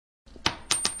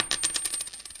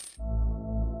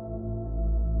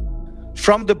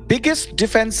From the biggest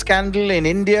defense scandal in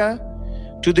India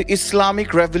to the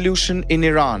Islamic Revolution in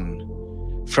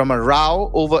Iran, from a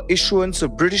row over issuance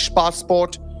of British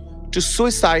passport to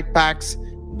suicide pacts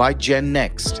by Gen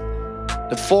Next,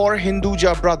 the four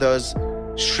Hinduja brothers,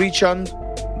 Srichand,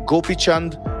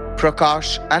 Gopichand,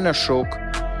 Prakash and Ashok,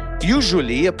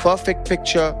 usually a perfect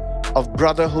picture of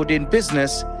brotherhood in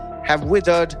business, have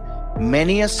withered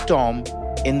many a storm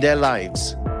in their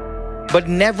lives. But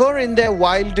never in their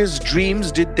wildest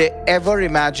dreams did they ever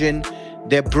imagine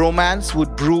their bromance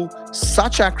would brew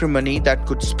such acrimony that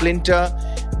could splinter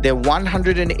their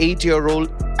 108-year-old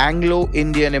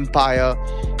Anglo-Indian empire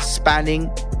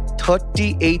spanning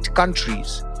 38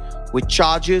 countries with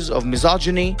charges of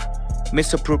misogyny,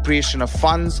 misappropriation of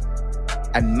funds,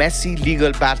 and messy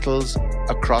legal battles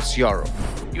across Europe.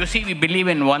 You see, we believe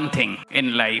in one thing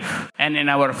in life and in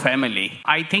our family.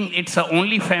 I think it's the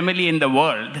only family in the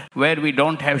world where we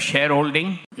don't have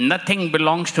shareholding. Nothing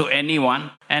belongs to anyone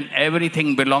and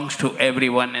everything belongs to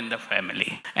everyone in the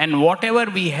family. And whatever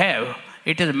we have,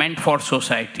 it is meant for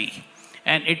society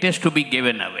and it is to be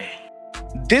given away.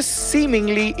 This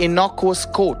seemingly innocuous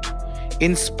quote,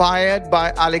 inspired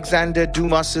by Alexander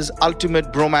Dumas's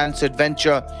ultimate bromance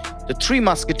adventure, The Three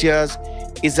Musketeers,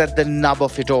 is at the nub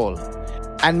of it all,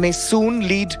 and may soon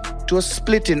lead to a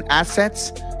split in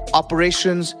assets,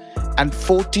 operations, and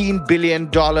 $14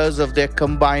 billion of their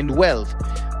combined wealth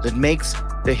that makes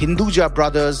the Hinduja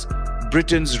brothers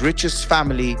Britain's richest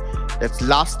family that's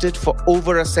lasted for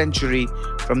over a century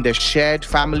from their shared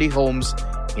family homes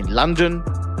in London,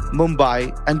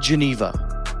 Mumbai, and Geneva.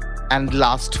 And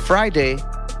last Friday,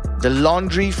 the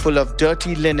laundry full of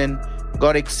dirty linen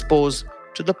got exposed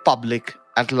to the public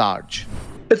at large.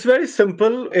 It's very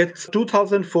simple. It's a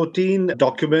 2014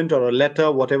 document or a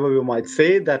letter, whatever we might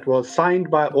say, that was signed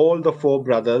by all the four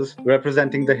brothers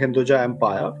representing the Hinduja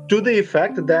Empire, to the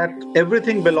effect that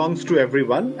everything belongs to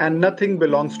everyone and nothing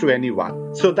belongs to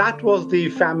anyone. So that was the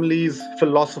family's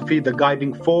philosophy, the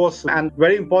guiding force. And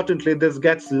very importantly, this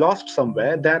gets lost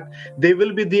somewhere, that they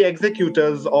will be the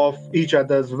executors of each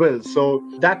other's will. So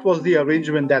that was the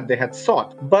arrangement that they had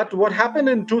sought. But what happened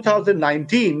in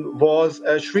 2019 was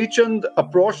Srichand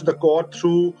approached the court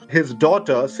through his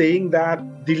daughter, saying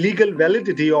that the legal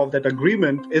validity of that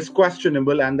agreement is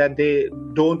questionable and that they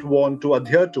don't want to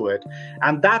adhere to it.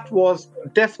 And that was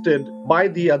tested by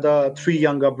the other three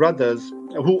younger brothers,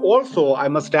 who also, I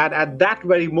must add, at that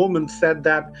very moment said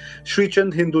that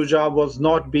Srichand Hinduja was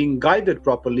not being guided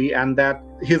properly and that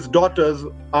his daughters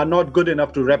are not good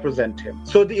enough to represent him.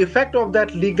 So the effect of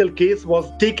that legal case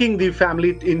was taking the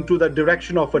family into the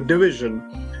direction of a division.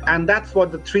 And that's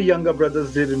what the three younger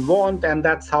brothers didn't want, and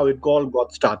that's how it all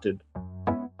got started.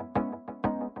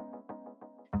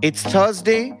 It's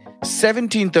Thursday,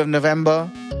 17th of November.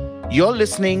 You're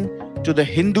listening to the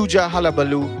Hinduja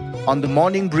hullabaloo on the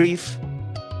Morning Brief.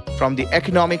 From the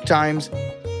Economic Times,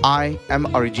 I am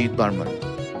Arijit Barman.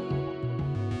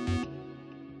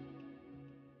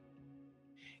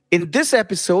 In this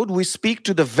episode, we speak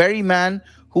to the very man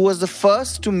who was the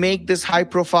first to make this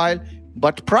high-profile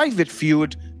but private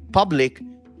feud public,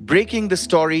 breaking the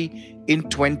story in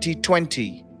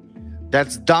 2020.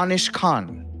 That's Danish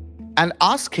Khan. And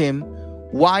ask him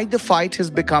why the fight has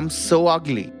become so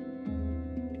ugly.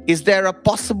 Is there a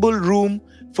possible room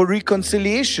for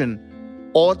reconciliation,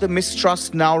 or the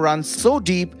mistrust now runs so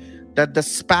deep that the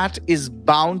spat is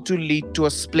bound to lead to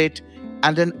a split,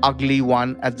 and an ugly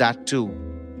one at that too?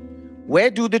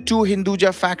 Where do the two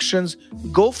Hinduja factions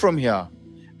go from here?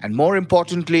 And more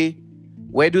importantly,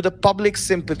 where do the public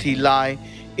sympathy lie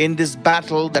in this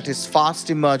battle that is fast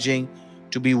emerging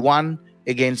to be won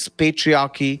against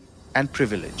patriarchy and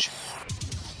privilege?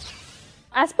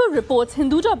 As per reports,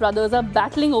 Hinduja brothers are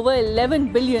battling over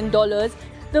 $11 billion.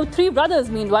 The three brothers,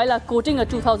 meanwhile, are quoting a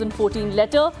 2014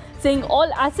 letter saying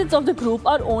all assets of the group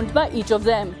are owned by each of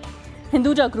them.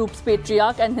 Hinduja Group's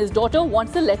patriarch and his daughter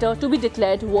wants the letter to be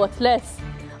declared worthless.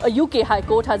 A UK High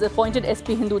Court has appointed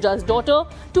SP Hinduja's daughter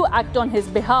to act on his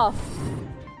behalf.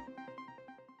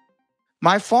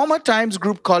 My former Times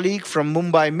Group colleague from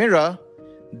Mumbai Mirror,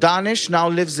 Danish, now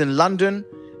lives in London,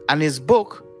 and his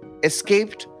book,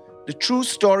 Escaped: The True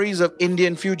Stories of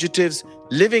Indian Fugitives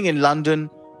Living in London,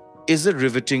 is a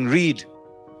riveting read.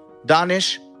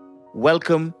 Danish,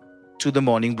 welcome to the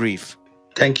Morning Brief.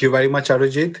 Thank you very much,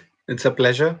 Arijit. It's a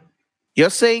pleasure. You're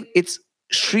saying it's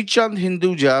Srichand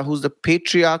Hinduja, who's the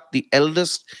patriarch, the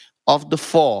eldest of the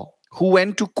four, who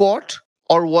went to court?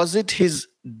 Or was it his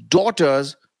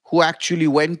daughters who actually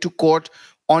went to court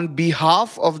on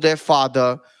behalf of their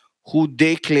father, who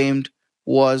they claimed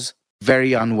was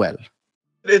very unwell?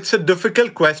 It's a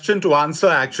difficult question to answer,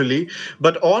 actually.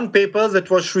 But on papers,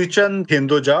 it was Srichand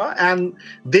Hinduja, and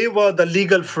they were the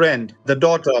legal friend, the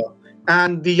daughter.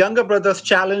 And the younger brothers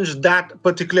challenged that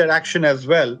particular action as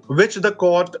well, which the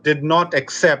court did not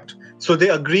accept. So they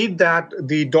agreed that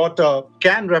the daughter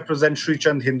can represent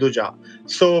Srichand Hinduja.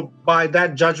 So by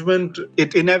that judgment,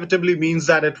 it inevitably means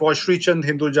that it was Srichand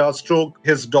Hinduja stroke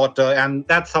his daughter. And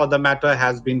that's how the matter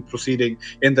has been proceeding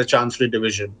in the Chancery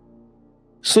Division.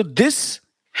 So this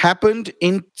happened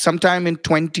in sometime in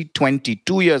 2020,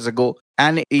 2 years ago.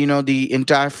 And, the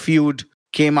entire feud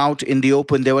came out in the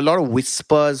open. There were a lot of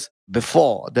whispers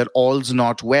before that all's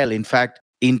not well. In fact,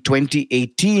 in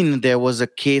 2018, there was a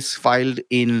case filed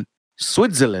in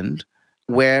Switzerland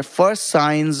where first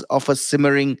signs of a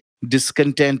simmering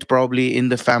discontent probably in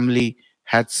the family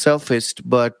had surfaced.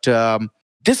 But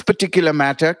this particular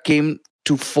matter came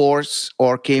to force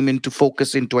or came into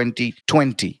focus in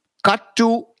 2020. Cut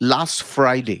to last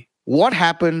Friday. What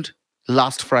happened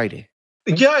last Friday?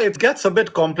 Yeah, it gets a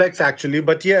bit complex actually,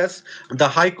 but yes, the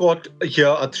High Court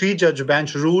here, a three-judge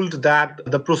bench, ruled that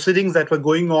the proceedings that were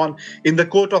going on in the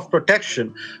Court of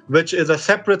Protection, which is a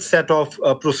separate set of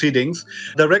proceedings,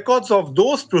 the records of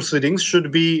those proceedings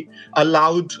should be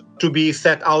allowed to be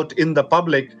set out in the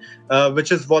public,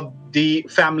 which is what the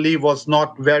family was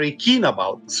not very keen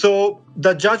about. So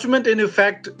the judgment, in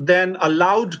effect, then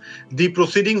allowed the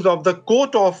proceedings of the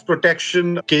Court of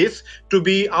Protection case to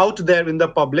be out there in the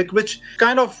public, which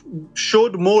kind of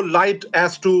showed more light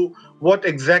as to what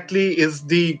exactly is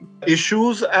the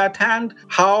issues at hand,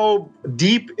 how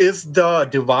deep is the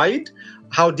divide,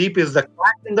 how deep is the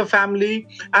crack in the family,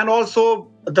 and also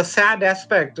the sad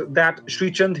aspect that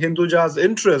Srichand Hinduja's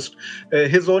interest,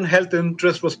 his own health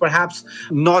interest, was perhaps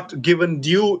not given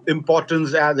due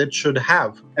importance as it should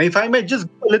have. And if I may just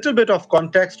give a little bit of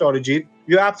context, Arijit,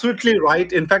 you're absolutely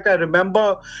right. In fact, I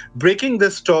remember breaking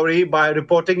this story by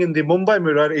reporting in the Mumbai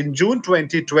Mirror in June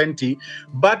 2020,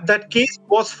 but that case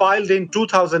was filed in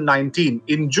 2019.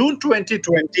 In June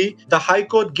 2020, the High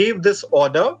Court gave this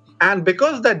order. And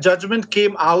because that judgment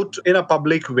came out in a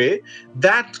public way,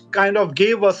 that kind of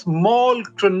gave a small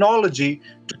chronology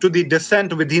to the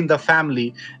dissent within the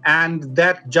family. And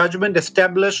that judgment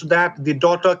established that the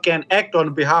daughter can act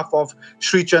on behalf of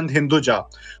Srichand Hinduja.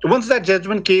 Once that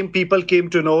judgment came, people came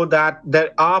to know that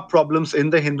there are problems in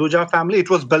the Hinduja family.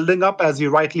 It was building up, as you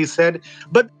rightly said.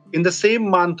 But in the same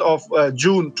month of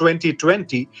June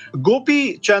 2020,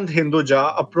 Gopi Chand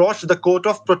Hinduja approached the Court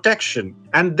of Protection.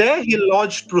 And there he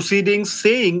lodged proceedings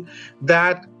saying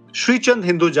that Srichand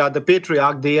Hinduja, the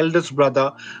patriarch, the eldest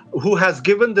brother, who has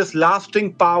given this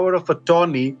lasting power of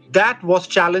attorney, that was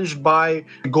challenged by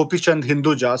Gopi Chand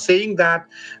Hinduja, saying that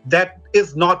that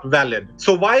is not valid.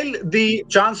 So while the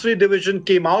Chancery Division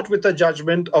came out with a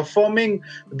judgment affirming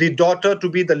the daughter to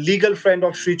be the legal friend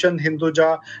of Srichand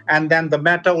Hinduja, and then the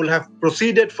matter will have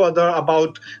proceeded further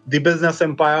about the business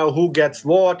empire, who gets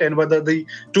what, and whether the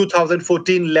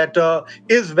 2014 letter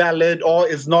is valid or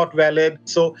is not valid.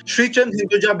 So Srichand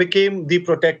Hinduja became the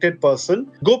protected person.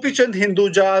 Gopi Chand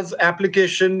Hinduja's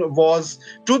application was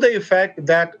to the effect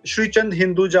that Srichand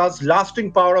Hinduja's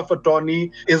lasting power of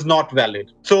attorney is not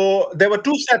valid. So there were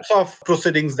two sets of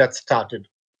proceedings that started.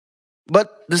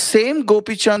 But the same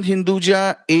Gopi Chand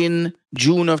Hinduja in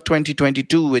June of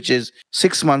 2022, which is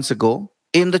 6 months ago,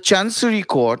 in the Chancery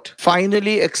Court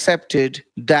finally accepted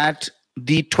that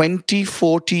the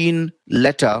 2014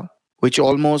 letter, which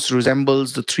almost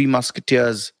resembles the Three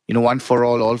Musketeers, one for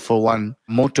all for one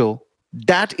motto,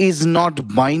 that is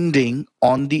not binding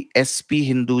on the SP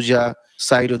Hinduja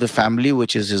side of the family,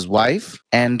 which is his wife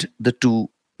and the two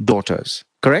daughters.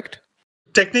 Correct?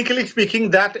 Technically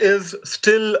speaking, that is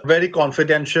still very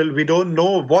confidential. We don't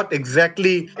know what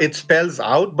exactly it spells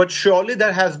out, but surely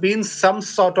there has been some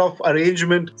sort of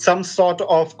arrangement, some sort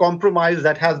of compromise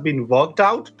that has been worked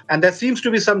out. And there seems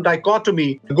to be some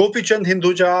dichotomy. Gopi Chand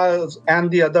Hinduja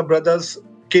and the other brothers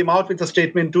came out with a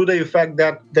statement to the effect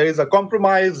that there is a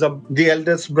compromise, the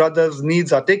eldest brother's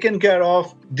needs are taken care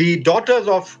of. The daughters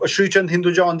of Srichand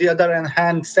Hinduja, on the other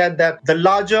hand, said that the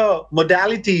larger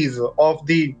modalities of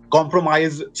the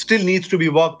compromise still needs to be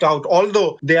worked out,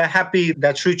 although they are happy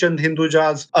that Srichand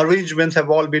Hinduja's arrangements have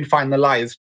all been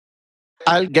finalized.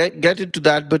 I'll get into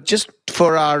that, but just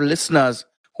for our listeners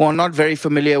who are not very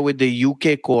familiar with the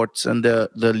UK courts and the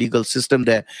legal system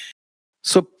there.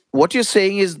 So what you're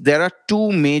saying is there are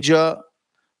two major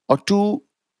or two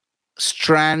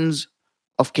strands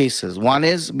of cases. One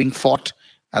is being fought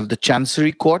at the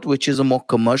Chancery Court, which is a more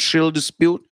commercial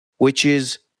dispute, which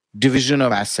is division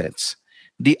of assets.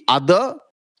 The other,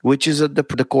 which is at the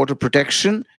Court of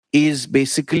Protection, is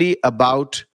basically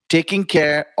about taking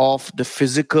care of the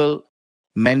physical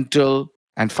mental,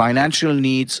 and financial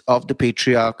needs of the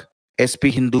patriarch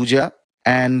SP Hinduja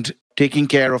and taking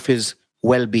care of his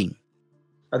well-being.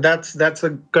 That's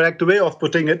a correct way of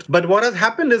putting it. But what has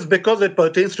happened is because it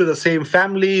pertains to the same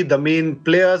family, the main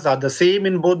players are the same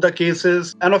in both the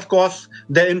cases, and of course,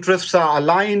 their interests are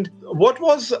aligned. What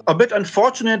was a bit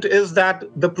unfortunate is that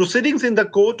the proceedings in the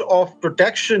Court of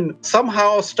Protection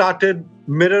somehow started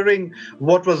mirroring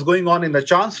what was going on in the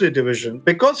Chancery Division.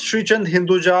 Because Srichand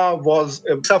Hinduja was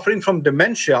suffering from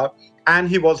dementia, and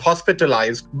he was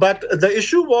hospitalized. But the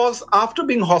issue was, after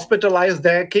being hospitalized,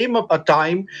 there came up a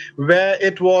time where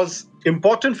it was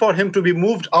important for him to be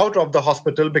moved out of the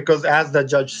hospital because, as the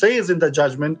judge says in the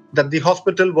judgment, that the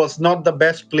hospital was not the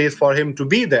best place for him to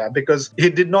be there because he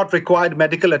did not require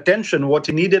medical attention. What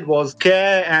he needed was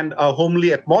care and a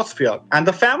homely atmosphere. And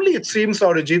the family, it seems,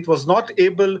 Arijit, was not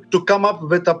able to come up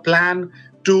with a plan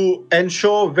to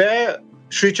ensure where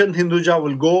Srichand Hinduja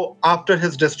will go after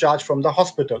his discharge from the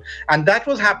hospital. And that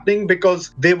was happening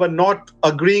because they were not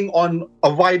agreeing on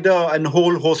a wider and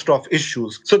whole host of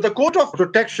issues. So the Court of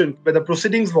Protection, where the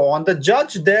proceedings were on, the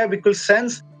judge there, we could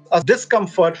sense a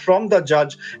discomfort from the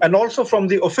judge and also from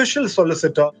the official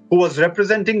solicitor who was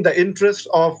representing the interests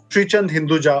of Srichand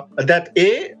Hinduja, that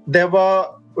there were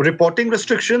reporting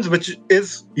restrictions, which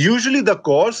is usually the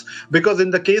course, because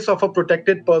in the case of a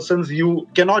protected person, you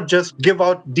cannot just give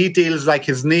out details like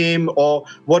his name or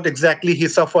what exactly he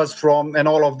suffers from and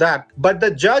all of that. But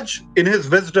the judge, in his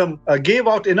wisdom, gave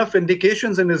out enough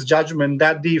indications in his judgment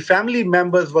that the family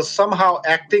members were somehow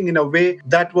acting in a way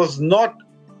that was not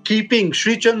keeping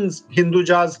Srichand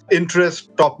Hinduja's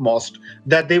interest topmost,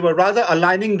 that they were rather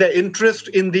aligning their interest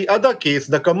in the other case,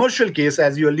 the commercial case,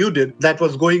 as you alluded, that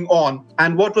was going on.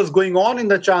 And what was going on in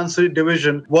the Chancery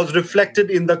Division was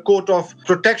reflected in the Court of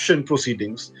Protection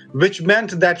proceedings, which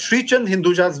meant that Srichand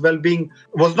Hinduja's well-being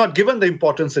was not given the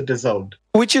importance it deserved.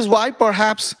 Which is why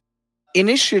perhaps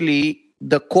initially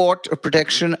the Court of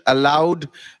Protection allowed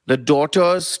the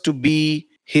daughters to be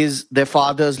their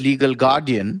father's legal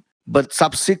guardian, but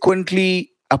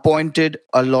subsequently appointed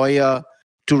a lawyer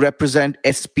to represent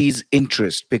SP's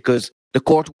interest because the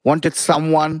court wanted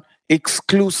someone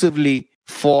exclusively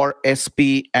for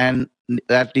SP, and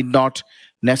that did not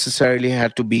necessarily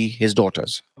have to be his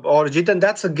daughters. Arijit, and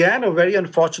that's again a very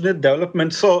unfortunate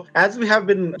development. So, as we have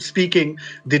been speaking,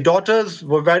 the daughters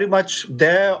were very much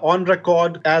there on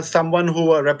record as someone who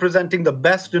were representing the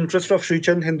best interest of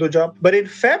Srichand Hinduja. But in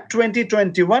Feb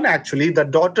 2021, actually, the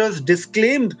daughters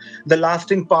disclaimed the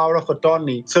lasting power of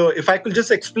attorney. So, if I could just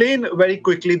explain very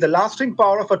quickly, the lasting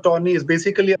power of attorney is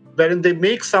basically wherein they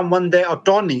make someone their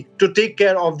attorney to take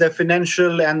care of their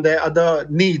financial and their other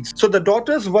needs. So, the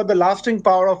daughters were the lasting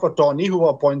power of attorney who were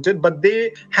appointed, but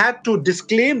they had to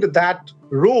disclaim that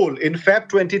role in Feb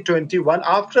 2021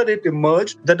 after it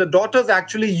emerged that the daughters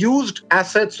actually used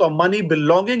assets or money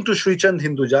belonging to Srichand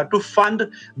Hinduja to fund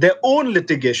their own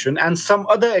litigation and some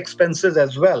other expenses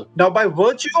as well. Now, by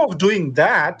virtue of doing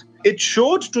that, it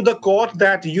showed to the court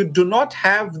that you do not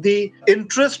have the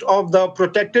interest of the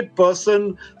protected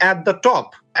person at the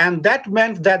top. And that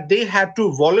meant that they had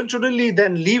to voluntarily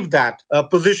then leave that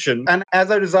position. And as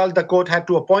a result, the court had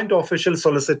to appoint an official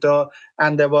solicitor,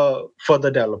 and there were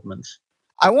further developments.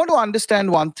 I want to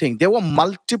understand one thing. There were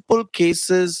multiple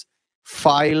cases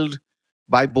filed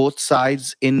by both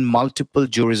sides in multiple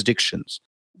jurisdictions.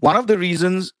 One of the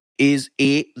reasons is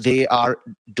A, they are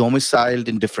domiciled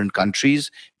in different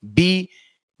countries. B,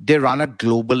 they run a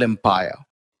global empire.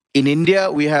 In India,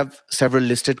 we have several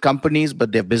listed companies,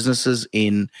 but they have businesses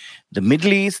in the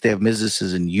Middle East, they have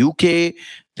businesses in UK,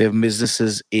 they have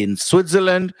businesses in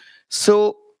Switzerland.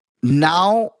 So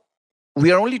now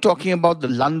we are only talking about the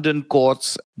London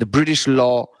courts, the British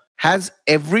law. Has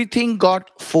everything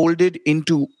got folded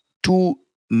into two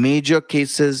major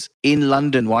cases in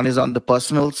London? One is on the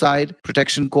personal side,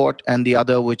 protection court, and the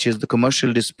other, which is the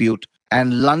commercial dispute.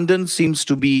 And London seems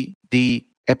to be the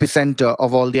epicenter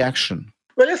of all the action.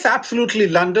 Well, yes, absolutely.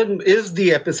 London is the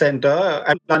epicenter,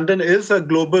 and London is a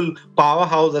global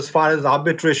powerhouse as far as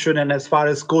arbitration and as far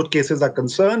as court cases are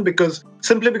concerned, because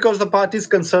the parties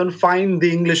concerned find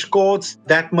the English courts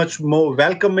that much more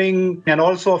welcoming. And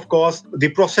also, of course, the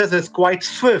process is quite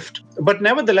swift. But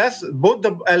nevertheless, both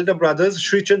the elder brothers,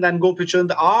 Srichand and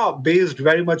Gopichand, are based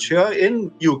very much here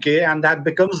in UK, and that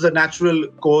becomes the natural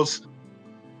course.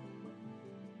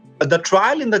 The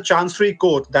trial in the Chancery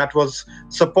Court that was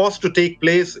supposed to take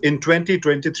place in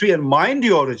 2023, and mind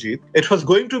you, Arijit, it was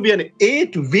going to be an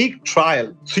 8-week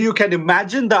trial. So you can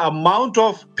imagine the amount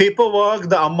of paperwork,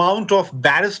 the amount of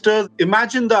barristers,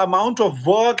 imagine the amount of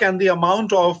work and the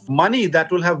amount of money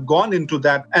that will have gone into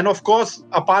that. And of course,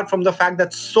 apart from the fact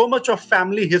that so much of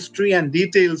family history and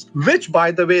details, which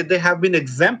by the way, they have been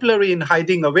exemplary in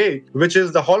hiding away, which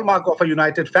is the hallmark of a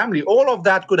united family, all of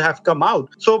that could have come out.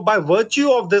 So by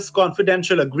virtue of this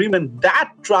confidential agreement,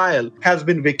 that trial has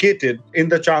been vacated in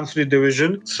the Chancery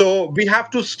Division. So we have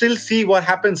to still see what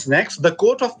happens next. The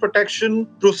Court of Protection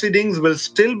proceedings will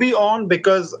still be on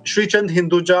because Sri Chand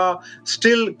Hinduja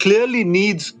still clearly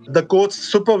needs the court's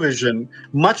supervision.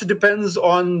 Much depends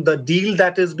on the deal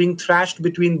that is being thrashed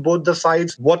between both the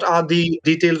sides. What are the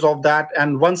details of that?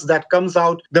 And once that comes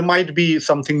out, there might be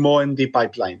something more in the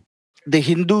pipeline. The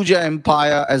Hinduja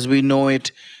empire, as we know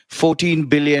it, $14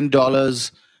 billion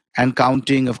and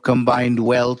counting of combined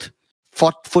wealth,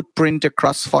 footprint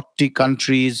across 40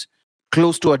 countries,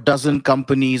 close to a dozen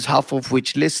companies, half of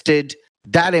which listed.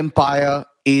 That empire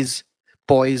is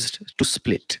poised to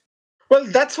split. Well,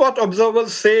 that's what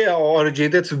observers say,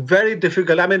 Arijit. It's very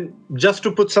difficult. I mean, just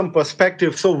to put some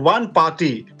perspective, so one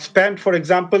party spent, for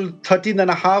example,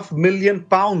 £13.5 million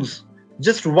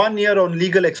just 1 year on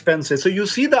legal expenses. So you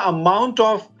see the amount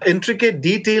of intricate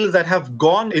details that have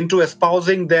gone into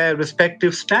espousing their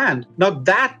respective stand. Now,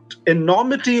 that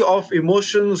enormity of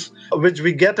emotions, which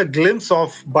we get a glimpse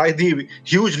of by the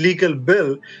huge legal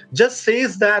bill, just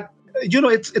says that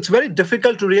it's very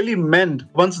difficult to really mend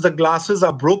once the glasses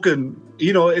are broken.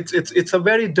 It's a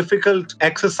very difficult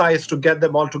exercise to get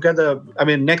them all together. I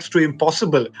mean, next to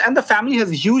impossible. And the family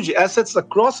has huge assets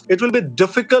across. It will be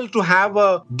difficult to have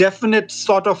a definite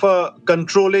sort of a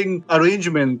controlling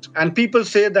arrangement. And people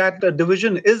say that a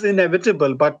division is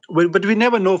inevitable, but we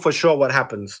never know for sure what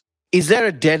happens. Is there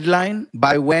a deadline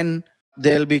by when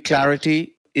there'll be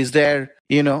clarity? Is there,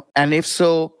 and if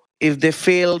so, if they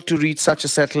fail to reach such a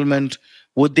settlement,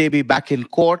 would they be back in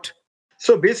court?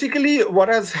 So basically what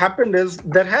has happened is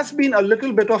there has been a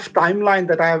little bit of timeline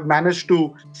that I have managed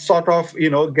to sort of,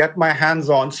 get my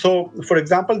hands on. So for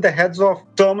example, the heads of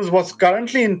terms was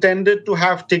currently intended to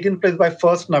have taken place by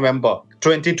 1st November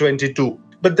 2022.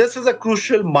 But this is a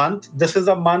crucial month. This is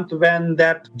a month when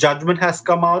that judgment has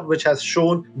come out, which has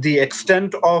shown the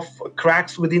extent of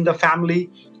cracks within the family.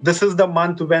 This is the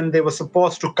month when they were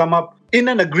supposed to come up in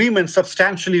an agreement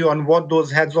substantially on what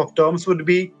those heads of terms would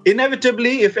be.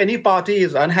 Inevitably, if any party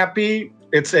is unhappy,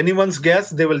 it's anyone's guess.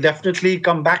 They will definitely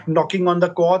come back knocking on the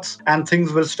courts and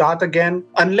things will start again.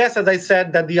 Unless, as I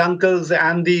said, that the uncles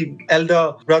and the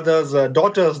elder brothers,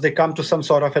 daughters, they come to some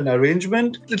sort of an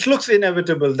arrangement. It looks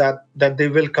inevitable that they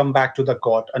will come back to the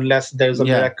court unless there's a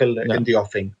miracle in the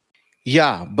offing.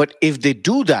 Yeah, but if they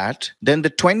do that, then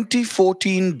the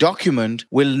 2014 document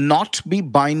will not be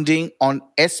binding on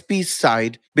SP's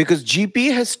side because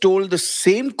GP has told the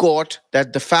same court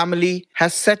that the family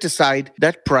has set aside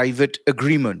that private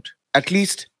agreement. At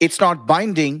least it's not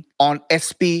binding on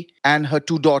SP and her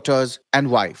 2 daughters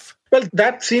and wife. Well,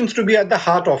 that seems to be at the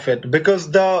heart of it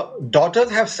because the daughters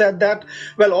have said that,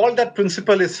 well, all that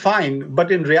principle is fine.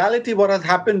 But in reality, what has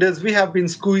happened is we have been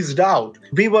squeezed out.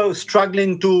 We were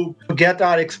struggling to get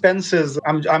our expenses.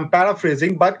 I'm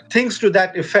paraphrasing, but things to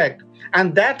that effect.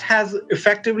 And that has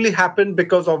effectively happened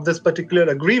because of this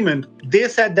particular agreement. They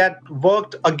said that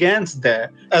worked against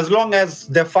there. As long as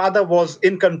their father was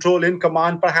in control, in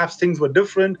command, perhaps things were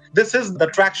different. This is the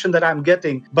traction that I'm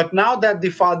getting. But now that the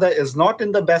father is not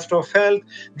in the best of health,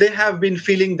 they have been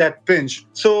feeling that pinch.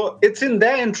 So it's in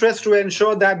their interest to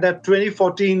ensure that that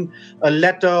 2014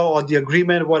 letter or the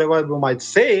agreement, whatever we might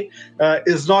say,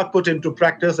 is not put into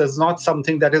practice, is not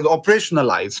something that is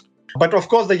operationalized. But of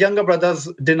course, the younger brothers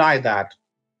deny that.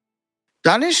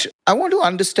 Danish, I want to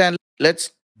understand,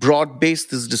 let's broad base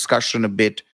this discussion a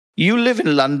bit. You live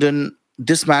in London.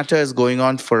 This matter is going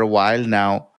on for a while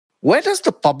now. Where does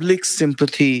the public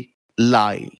sympathy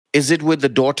lie? Is it with the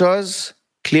daughters?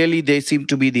 Clearly, they seem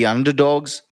to be the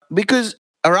underdogs. Because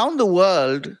around the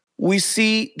world, we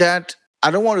see that,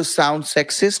 I don't want to sound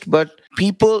sexist, but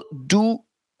people do,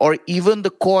 or even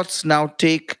the courts now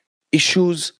take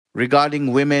issues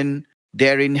regarding women,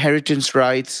 their inheritance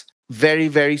rights, very,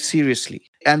 very seriously.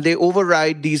 And they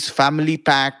override these family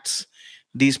pacts,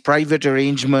 these private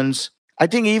arrangements. I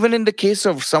think even in the case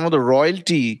of some of the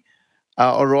royalty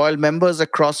or royal members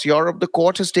across Europe, the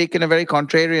court has taken a very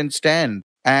contrarian stand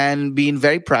and been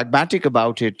very pragmatic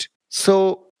about it.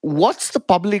 So what's the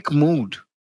public mood?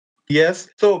 Yes.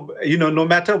 So, no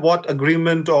matter what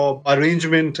agreement or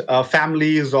arrangement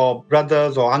families or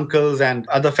brothers or uncles and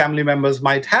other family members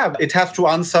might have, it has to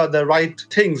answer the right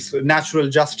things. Natural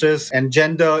justice and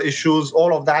gender issues,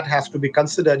 all of that has to be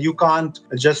considered. You can't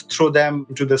just throw them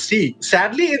into the sea.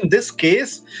 Sadly, in this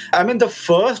case, the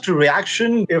first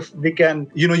reaction, if we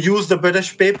can, use the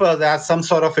British papers as some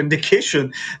sort of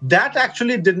indication, that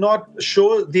actually did not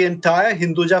show the entire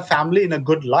Hinduja family in a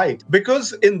good light.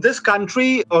 Because in this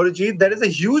country, there is a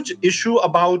huge issue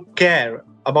about care,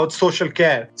 about social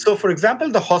care. So, for example,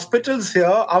 the hospitals here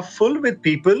are full with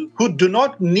people who do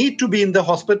not need to be in the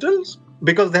hospitals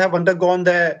because they have undergone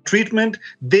their treatment.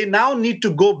 They now need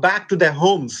to go back to their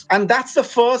homes. And that's the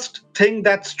first thing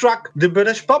that struck the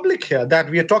British public here, that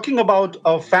we are talking about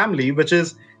a family which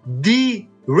is the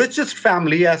richest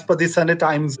family as per the Sunday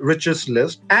Times richest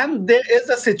list. And there is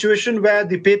a situation where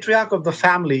the patriarch of the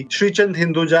family, Sri Chand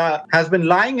Hinduja, has been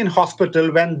lying in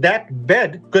hospital when that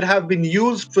bed could have been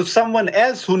used for someone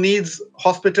else who needs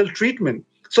hospital treatment.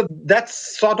 So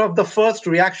that's sort of the first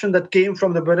reaction that came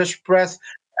from the British press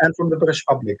and from the British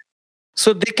public.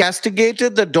 So they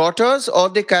castigated the daughters or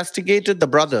they castigated the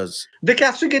brothers? They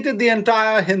castigated the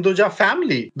entire Hinduja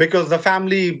family because the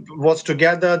family was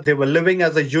together, they were living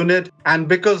as a unit, and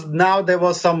because now there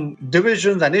were some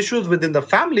divisions and issues within the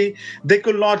family, they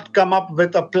could not come up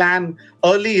with a plan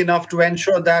early enough to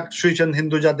ensure that Sri Chand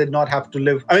Hinduja did not have to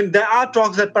live. There are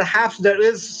talks that perhaps there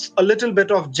is a little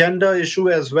bit of gender issue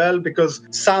as well, because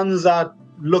sons are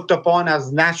looked upon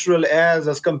as natural heirs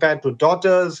as compared to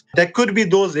daughters. There could be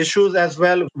those issues as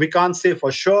well. We can't say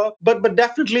for sure, but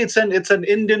definitely it's an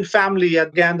Indian family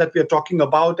again that we are talking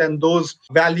about, and those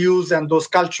values and those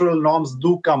cultural norms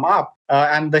do come up,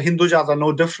 and the Hindujas are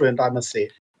no different, I must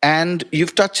say. And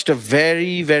you've touched a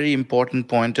very, very important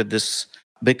point at this,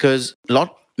 because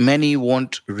many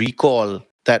won't recall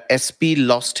that SP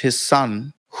lost his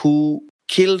son, who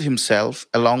killed himself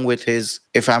along with his,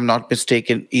 if I'm not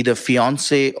mistaken, either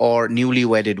fiancée or newly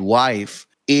wedded wife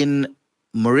in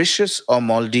Mauritius or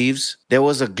Maldives. There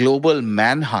was a global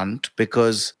manhunt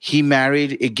because he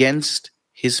married against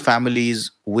his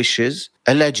family's wishes,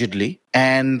 allegedly.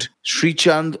 And Sri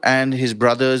Chand and his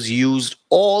brothers used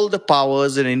all the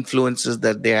powers and influences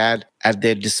that they had at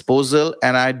their disposal.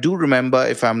 And I do remember,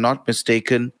 if I'm not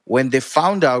mistaken, when they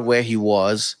found out where he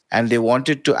was and they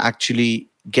wanted to actually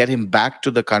get him back to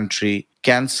the country,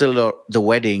 cancel the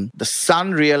wedding, the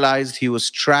son realized he was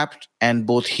trapped and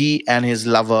both he and his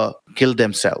lover killed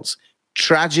themselves.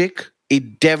 Tragic.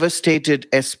 It devastated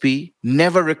SP,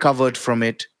 never recovered from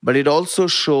it, but it also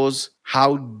shows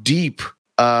how deep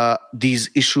these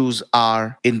issues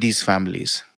are in these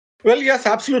families. Well, yes,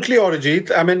 absolutely,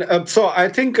 Arijit. So I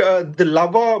think the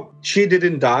lover, she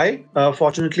didn't die.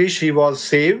 Fortunately, she was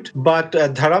saved. But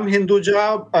Dharam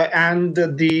Hinduja and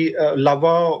the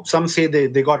lover, some say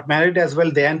they got married as well.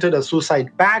 They entered a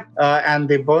suicide pact and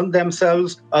they burned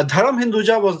themselves. Dharam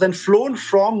Hinduja was then flown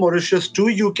from Mauritius to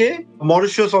UK,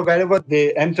 Mauritius or wherever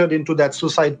they entered into that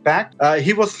suicide pact.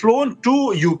 He was flown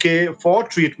to UK for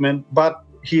treatment, but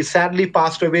he sadly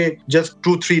passed away just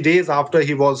 2-3 days after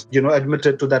he was,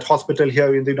 admitted to that hospital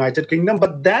here in the United Kingdom.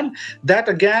 But then that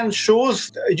again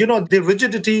shows, the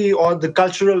rigidity or the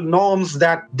cultural norms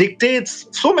that dictates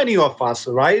so many of us,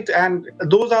 right? And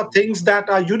those are things that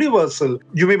are universal.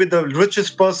 You may be the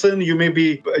richest person, you may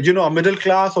be, a middle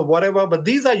class or whatever, but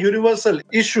these are universal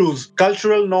issues,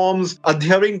 cultural norms,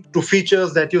 adhering to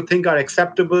features that you think are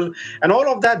acceptable. And all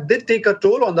of that did take a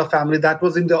toll on the family. That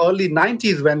was in the early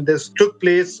 90s when this took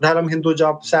place. Dharam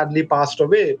Hinduja sadly passed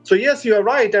away. So yes, you are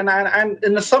right.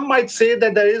 And some might say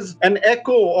that there is an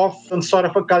echo of some sort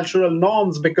of a cultural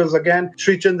norms, because again,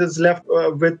 Sri Chand is left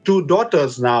with 2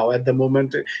 daughters now at the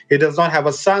moment. He does not have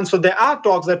a son. So there are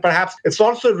talks that perhaps it's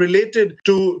also related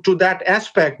to that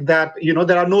aspect that,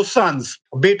 there are no sons.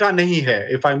 Beta nahi hai,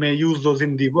 if I may use those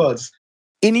Hindi words.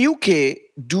 In UK,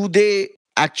 do they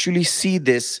actually see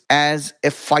this as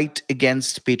a fight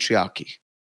against patriarchy?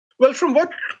 Well, from what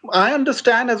I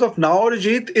understand as of now,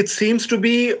 Arijit, it seems to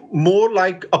be more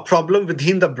like a problem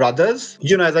within the brothers.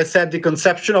 As I said, the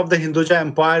conception of the Hinduja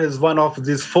Empire is one of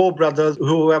these 4 brothers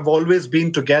who have always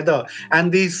been together.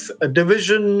 And these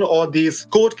division or these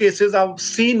court cases are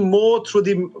seen more through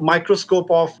the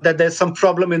microscope of that there's some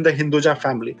problem in the Hinduja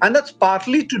family. And that's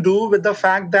partly to do with the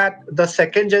fact that the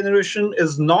second generation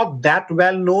is not that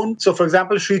well known. So, for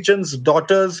example, Sri Chand's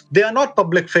daughters, they are not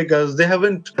public figures. They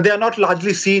are not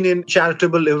largely seen in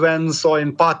charitable events or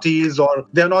in parties, or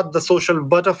they're not the social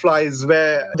butterflies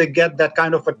where they get that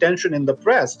kind of attention in the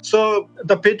press. So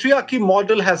the patriarchy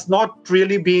model has not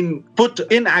really been put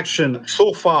in action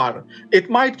so far. It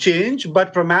might change,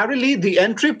 but primarily the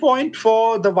entry point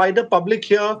for the wider public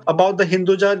here about the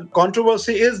Hinduja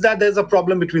controversy is that there's a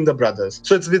problem between the brothers.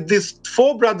 So it's with these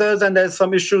four brothers, and there's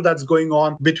some issue that's going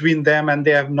on between them, and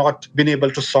they have not been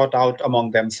able to sort out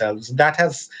among themselves. That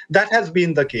has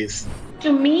been the case.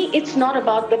 To me, it's not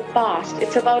about the past.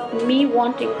 It's about me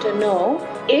wanting to know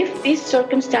if these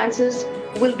circumstances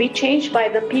will be changed by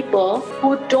the people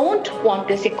who don't want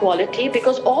this equality,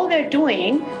 because all they're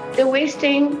doing, they're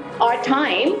wasting our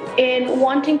time in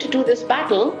wanting to do this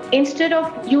battle instead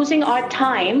of using our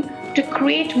time to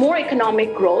create more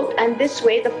economic growth, and this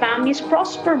way the families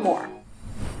prosper more.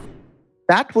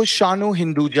 That was Shanu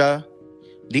Hinduja,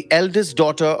 the eldest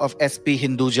daughter of SP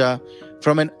Hinduja,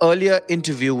 from an earlier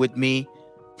interview with me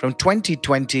from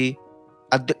 2020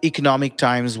 at the Economic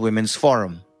Times Women's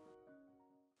Forum.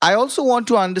 I also want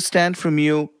to understand from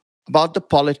you about the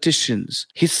politicians.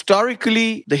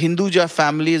 Historically, the Hinduja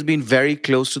family has been very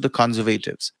close to the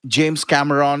Conservatives. James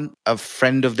Cameron, a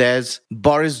friend of theirs,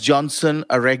 Boris Johnson,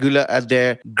 a regular at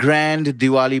their grand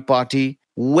Diwali party.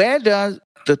 Where does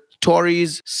the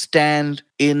Tories stand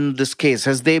in this case?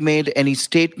 Has they made any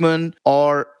statement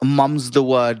or mum's the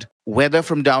word, whether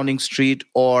from Downing Street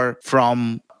or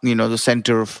from, the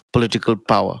center of political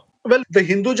power? Well, the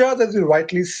Hindujas, as you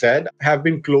rightly said, have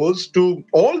been close to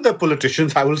all the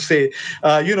politicians, I will say.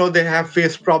 They have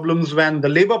faced problems when the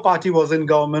Labour Party was in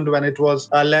government, when it was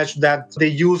alleged that they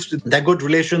used their good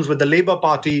relations with the Labour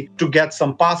Party to get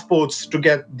some passports, to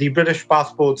get the British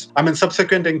passports.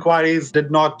 Subsequent inquiries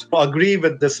did not agree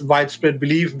with this widespread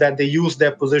belief that they used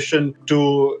their position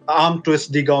to arm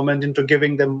twist the government into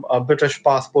giving them British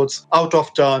passports out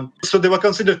of turn. So they were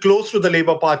considered close to the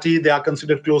Labour Party. They are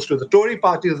considered close to the Tory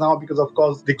parties now, because of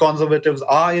course the Conservatives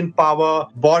are in power.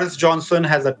 Boris Johnson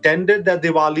has attended their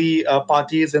Diwali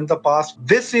parties in the past.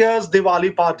 This year's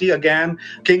Diwali party, again,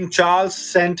 King Charles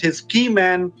sent his key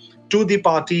men to the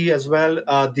party as well.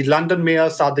 The London Mayor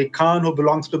Sadiq Khan, who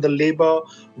belongs to the Labour,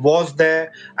 was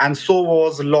there, and so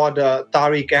was Lord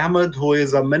Tariq Ahmed, who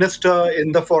is a minister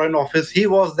in the Foreign Office. He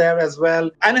was there as well.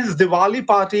 And his Diwali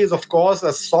party is, of course,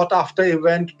 a sought-after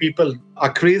event. People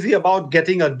are crazy about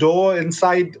getting a door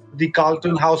inside the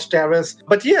Carlton House terrace.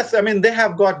 But yes, they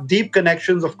have got deep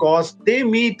connections, of course. They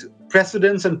meet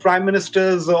presidents and prime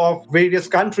ministers of various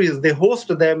countries. They host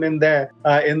them in their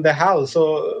house.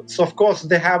 So of course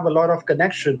they have a lot of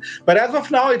connection. But as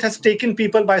of now, it has taken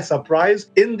people by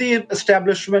surprise in the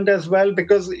establishment as well,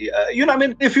 because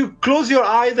if you close your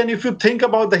eyes and if you think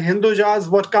about the Hindujas,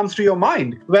 what comes to your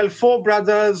mind? Well, four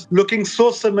brothers looking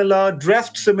so similar,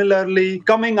 dressed similarly,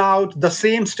 coming out the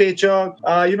same stature.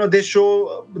 They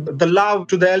show the love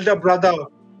to the elder brother.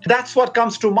 That's what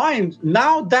comes to mind.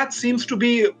 Now that seems to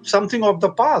be something of the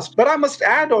past. But I must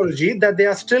add, Orji, that they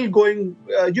are still going,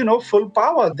 full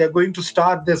power. They're going to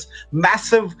start this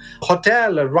massive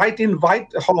hotel right in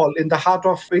Whitehall in the heart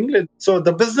of England. So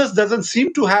the business doesn't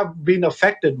seem to have been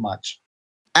affected much.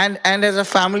 And as a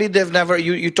family, they've never,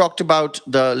 you talked about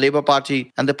the Labour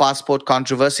Party and the passport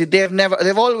controversy.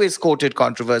 They've always quoted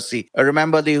controversy. I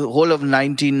remember the whole of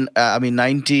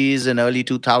 90s and early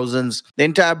 2000s, the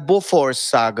entire Bofors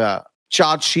saga,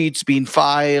 charge sheets being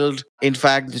filed. In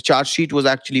fact, the charge sheet was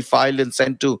actually filed and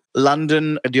sent to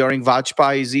London during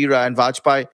Vajpayee's era. And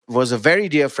Vajpayee was a very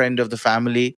dear friend of the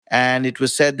family. And it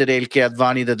was said that L.K.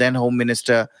 Advani, the then Home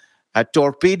Minister, had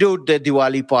torpedoed the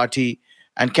Diwali party,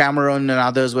 and Cameron and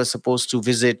others were supposed to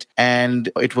visit, and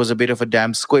it was a bit of a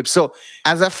damn squib. So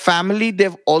as a family,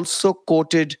 they've also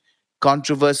quoted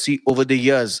controversy over the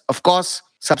years. Of course,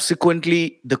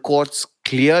 subsequently, the courts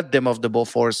cleared them of the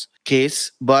Bofors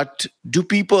case. But do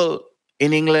people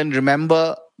in England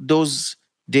remember those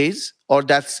days, or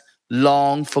that's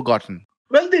long forgotten?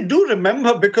 Well, they do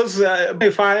remember, because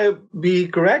if I be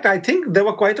correct, I think there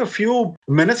were quite a few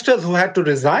ministers who had to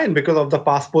resign because of the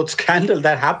passport scandal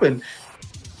that happened.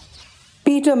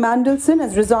 Peter Mandelson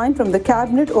has resigned from the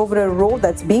cabinet over a row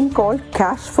that's being called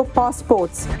cash for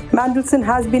passports. Mandelson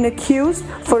has been accused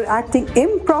for acting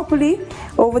improperly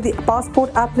over the passport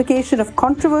application of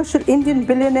controversial Indian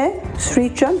billionaire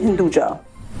Srichand Hinduja.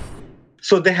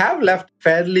 So they have left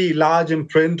fairly large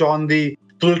imprint on the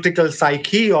political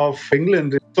psyche of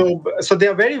England. So they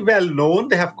are very well known.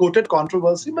 They have quoted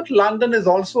controversy, but London is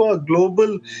also a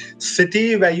global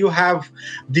city where you have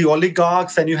the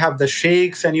oligarchs and you have the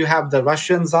sheikhs and you have the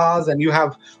Russian czars and you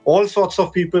have all sorts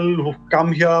of people who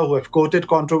come here who have quoted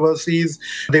controversies.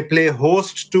 They play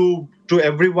host to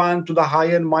everyone, to the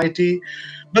high and mighty.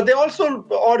 But they also,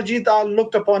 Arijit, are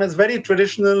looked upon as very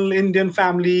traditional Indian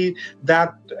family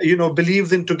that,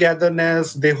 believes in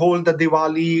togetherness. They hold the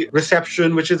Diwali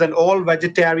reception, which is an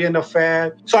all-vegetarian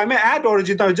affair. So I may add,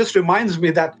 Arijit, now it just reminds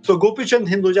me that, so Gopichand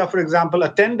Hinduja, for example,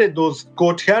 attended those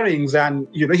court hearings and,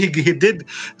 he did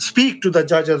speak to the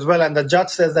judge as well. And the judge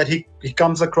says that he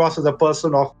comes across as a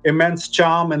person of immense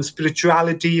charm and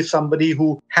spirituality, somebody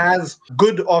who has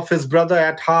good of his brother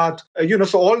at heart.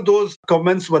 So all those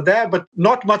comments were there, but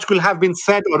not much could have been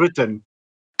said or written.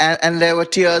 And there were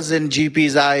tears in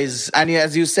GP's eyes. And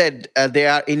as you said, they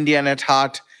are Indian at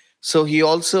heart. So he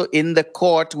also, in the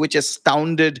court, which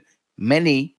astounded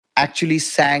many, actually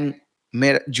sang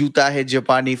Mera Juta hai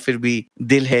Japani fir bhi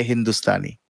dil hai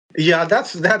Hindustani. Yeah,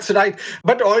 that's right.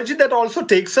 But Arijit, that also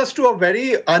takes us to a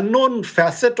very unknown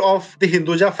facet of the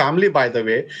Hinduja family, by the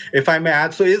way, if I may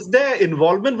add. So is there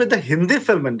involvement with the Hindi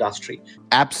film industry?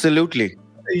 Absolutely.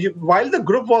 While the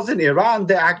group was in Iran,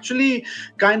 they actually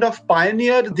kind of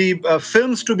pioneered the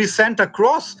films to be sent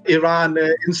across Iran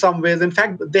in some ways. In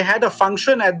fact, they had a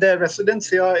function at their residence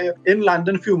here in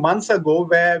London a few months ago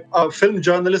where a film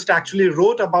journalist actually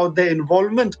wrote about their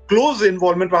close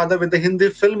involvement rather, with the Hindi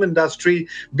film industry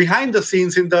behind the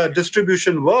scenes in the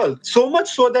distribution world. So much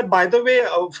so that, by the way,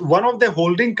 one of their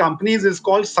holding companies is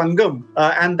called Sangam,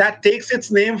 and that takes its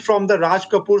name from the Raj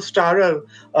Kapoor starrer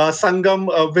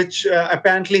Sangam, which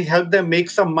apparently helped them make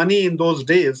some money in those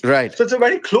days. Right. So it's a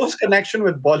very close connection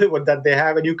with Bollywood that they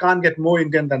have, and you can't get more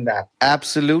Indian than that.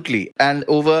 Absolutely. And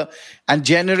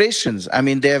generations. I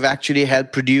mean, they have actually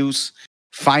helped produce,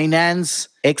 finance,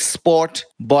 export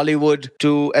Bollywood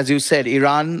to, as you said,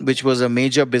 Iran, which was a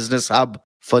major business hub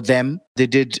for them. They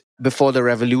did before the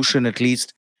revolution, at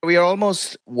least. We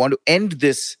almost want to end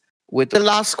this with the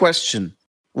last question.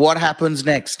 What happens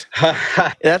next?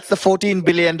 That's the $14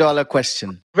 billion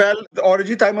question. Well,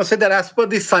 Arijit, I must say that as per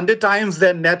the Sunday Times,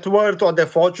 their net worth or their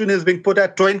fortune is being put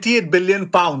at 28 billion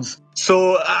pounds.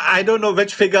 So I don't know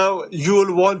which figure you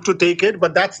will want to take it,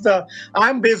 but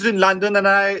I'm based in London and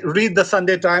I read the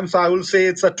Sunday Times, so I will say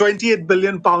it's a 28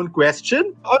 billion pound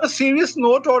question. On a serious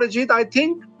note, Arijit, I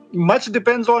think much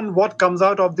depends on what comes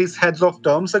out of this heads of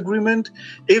terms agreement.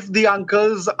 If the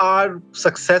uncles are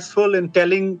successful in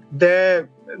telling their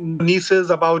nieces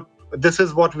about this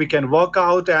is what we can work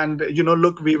out, and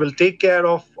look, we will take care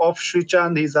of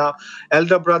Srichand, he's our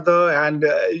elder brother, and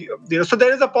so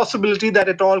there is a possibility that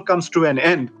it all comes to an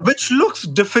end, which looks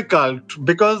difficult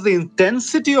because the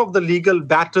intensity of the legal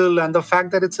battle and the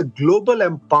fact that it's a global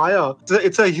empire,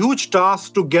 it's a huge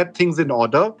task to get things in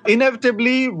order.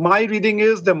 Inevitably, my reading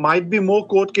is there might be more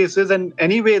court cases, and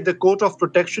anyway, the court of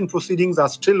protection proceedings are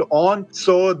still on,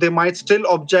 so they might still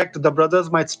object, the brothers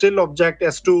might still object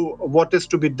as to what is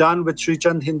to be done with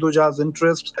Srichand Hinduja's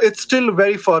interests. It's still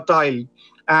very fertile.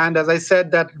 And as I said,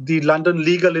 that the London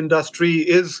legal industry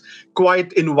is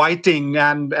quite inviting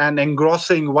and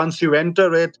engrossing. Once you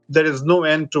enter it, there is no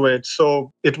end to it.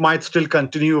 So it might still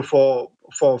continue for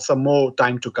some more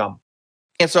time to come.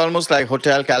 It's almost like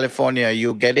Hotel California.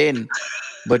 You get in,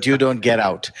 but you don't get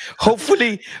out.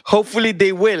 Hopefully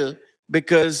they will,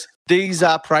 because these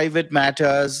are private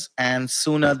matters, and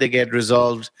sooner they get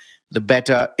resolved, the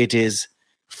better it is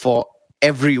for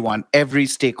everyone, every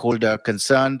stakeholder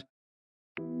concerned.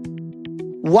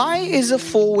 Why is a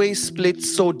four-way split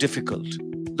so difficult?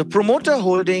 The promoter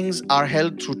holdings are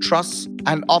held through trusts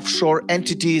and offshore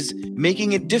entities,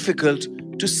 making it difficult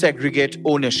to segregate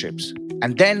ownerships.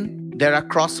 And then there are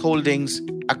cross-holdings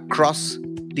across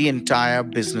the entire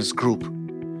business group.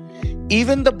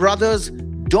 Even the brothers'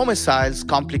 domiciles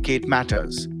complicate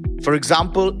matters. For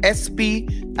example, SP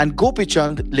and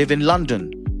Gopichand live in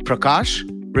London. Prakash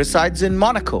resides in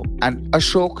Monaco and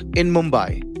Ashok in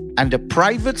Mumbai. And a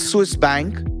private Swiss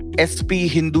bank, SP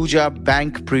Hinduja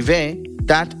Bank Privé,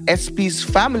 that SP's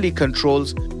family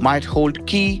controls, might hold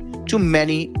key to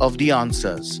many of the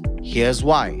answers. Here's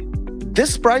why.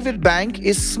 This private bank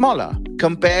is smaller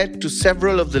compared to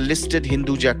several of the listed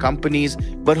Hinduja companies,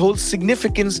 but holds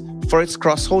significance for its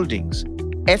cross-holdings.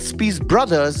 SP's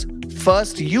brothers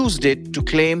first used it to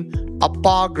claim a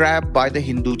power grab by the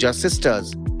Hinduja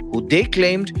sisters, who they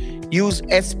claimed used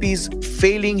SP's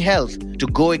failing health to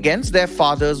go against their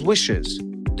father's wishes.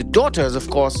 The daughters, of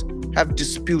course, have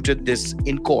disputed this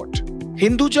in court.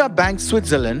 Hinduja Bank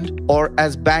Switzerland, or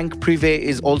as Bank Privé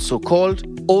is also called,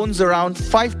 owns around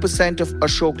 5% of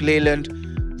Ashok Leyland,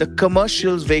 the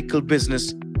commercial vehicle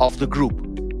business of the group.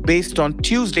 Based on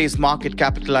Tuesday's market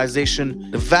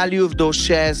capitalization, the value of those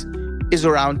shares is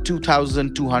around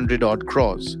 2,200 odd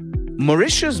crores.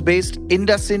 Mauritius-based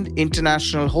IndusInd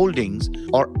International Holdings,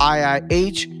 or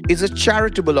IIH, is a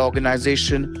charitable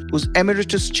organization whose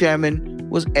emeritus chairman,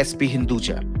 was SP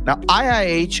Hinduja. Now,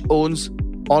 IIH owns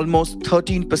almost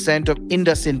 13% of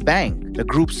IndusInd Bank, the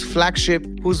group's flagship,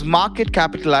 whose market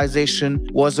capitalization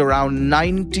was around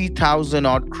 90,000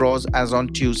 odd crores as on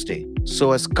Tuesday.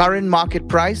 So as current market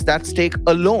price, that stake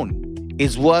alone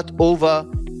is worth over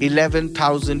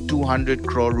 11,200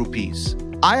 crore rupees.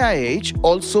 IIH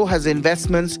also has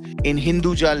investments in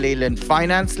Hinduja Leyland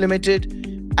Finance Limited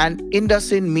and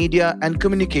IndusInd Media and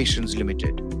Communications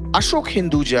Limited. Ashok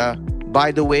Hinduja,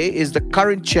 by the way, is the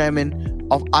current chairman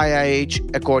of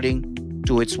IIH according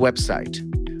to its website.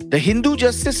 The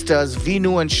Hinduja sisters,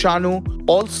 Vinu and Shanu,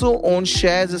 also own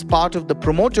shares as part of the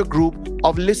promoter group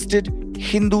of listed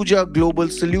Hinduja Global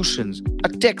Solutions, a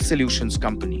tech solutions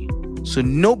company. So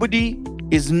nobody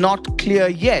is not clear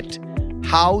yet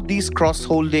how these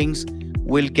cross-holdings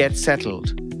will get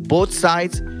settled. Both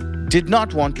sides did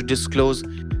not want to disclose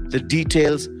the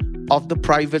details of the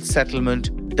private settlement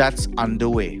that's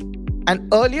underway. An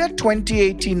earlier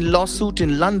 2018 lawsuit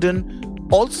in London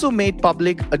also made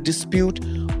public a dispute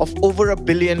of over $1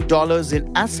 billion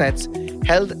in assets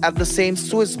held at the same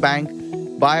Swiss bank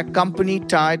by a company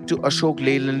tied to Ashok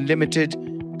Leyland Limited,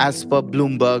 as per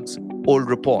Bloomberg's old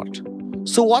report.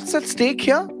 So what's at stake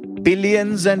here?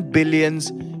 Billions and billions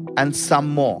and some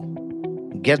more.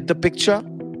 Get the picture?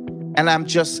 And I'm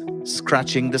just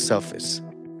scratching the surface.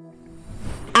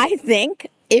 I think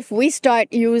if we start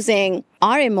using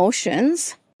our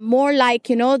emotions more like,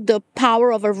 the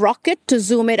power of a rocket to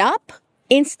zoom it up,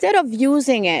 instead of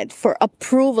using it for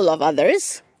approval of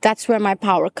others, that's where my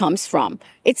power comes from.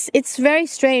 It's very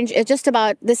strange. It's just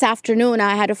about this afternoon,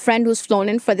 I had a friend who's flown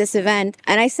in for this event.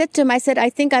 And I said to him, I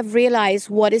think I've realized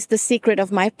what is the secret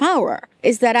of my power,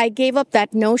 is that I gave up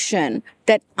that notion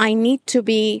that I need to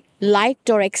be liked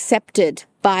or accepted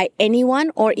by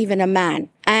anyone or even a man.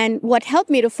 And what helped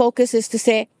me to focus is to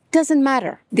say, doesn't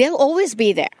matter. They'll always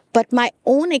be there. But my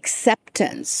own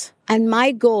acceptance and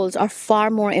my goals are far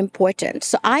more important.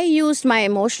 So I used my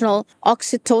emotional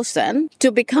oxytocin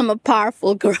to become a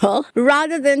powerful girl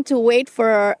rather than to wait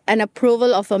for an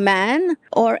approval of a man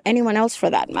or anyone else for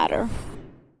that matter.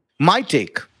 My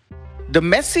take. The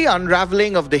messy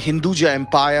unraveling of the Hinduja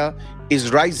empire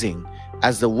is rising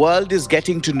as the world is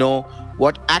getting to know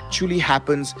what actually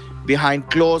happens behind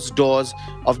closed doors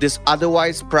of this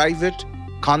otherwise private,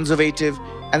 conservative,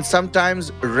 and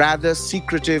sometimes rather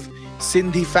secretive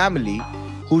Sindhi family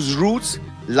whose roots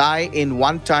lie in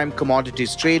one-time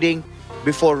commodities trading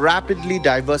before rapidly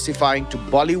diversifying to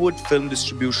Bollywood film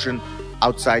distribution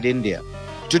outside India.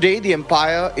 Today, the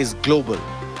empire is global,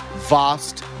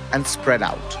 vast, and spread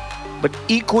out, but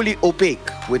equally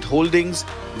opaque with holdings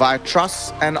via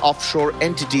trusts and offshore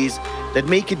entities that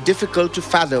make it difficult to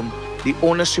fathom the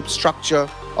ownership structure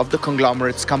of the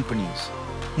conglomerate's companies.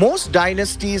 Most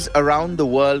dynasties around the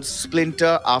world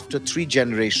splinter after 3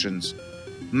 generations,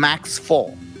 max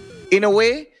 4. In a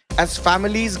way, as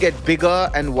families get bigger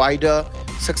and wider,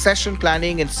 succession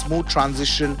planning and smooth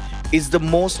transition is the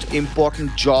most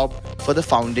important job for the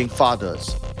founding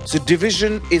fathers. So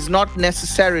division is not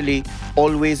necessarily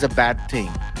always a bad thing.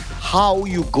 How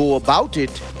you go about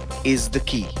it is the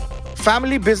key.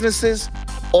 Family businesses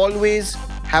always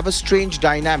have a strange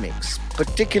dynamics,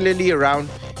 particularly around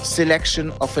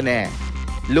selection of an heir.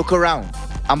 Look around.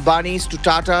 Ambani's to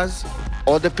Tatas,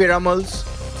 or the Piramals,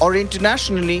 or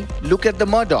internationally, look at the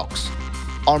Murdochs,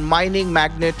 or mining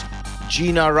magnate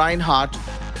Gina Reinhardt,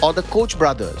 or the Koch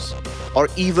brothers, or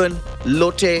even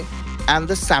Lotte and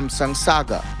the Samsung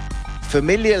saga.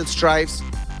 Familial strifes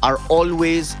are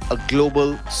always a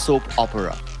global soap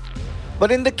opera.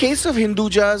 But in the case of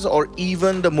Hindujas or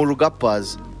even the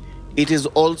Murugappas, it is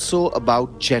also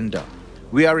about gender.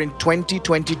 We are in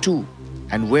 2022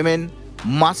 and women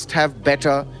must have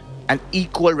better and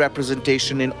equal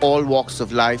representation in all walks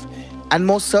of life and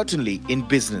most certainly in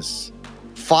business.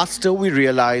 Faster we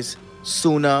realize,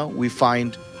 sooner we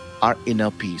find our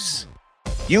inner peace.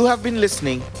 You have been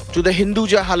listening to the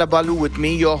Hinduja Hullabaloo with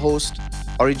me, your host,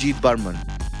 Arijit Burman.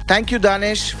 Thank you,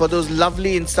 Danish, for those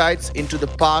lovely insights into the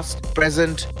past,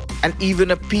 present, and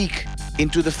even a peek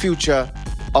into the future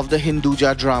of the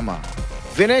Hinduja drama.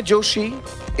 Vinay Joshi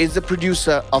is the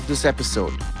producer of this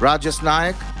episode. Rajas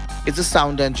Nayak is the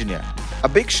sound engineer. A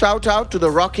big shout out to the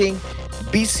rocking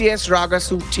BCS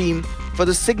Ragasu team for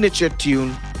the signature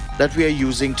tune that we are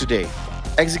using today.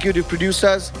 Executive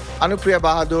producers Anupriya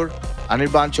Bahadur,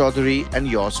 Anirban Chaudhary, and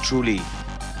yours truly.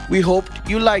 We hoped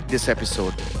you liked this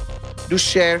episode. Do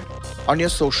share on your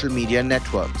social media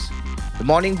networks. The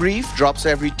Morning Brief drops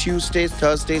every Tuesdays,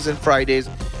 Thursdays, and Fridays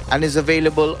and is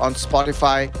available on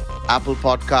Spotify, Apple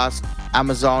Podcasts,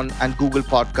 Amazon, and Google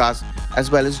Podcasts, as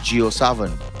well as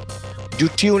JioSaavn. Do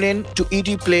tune in to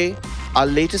ET Play our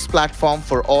latest platform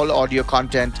for all audio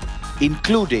content,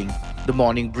 including the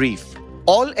morning brief.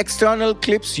 All external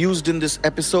clips used in this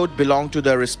episode belong to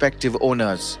their respective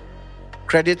owners.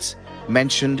 Credits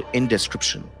mentioned in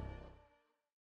description.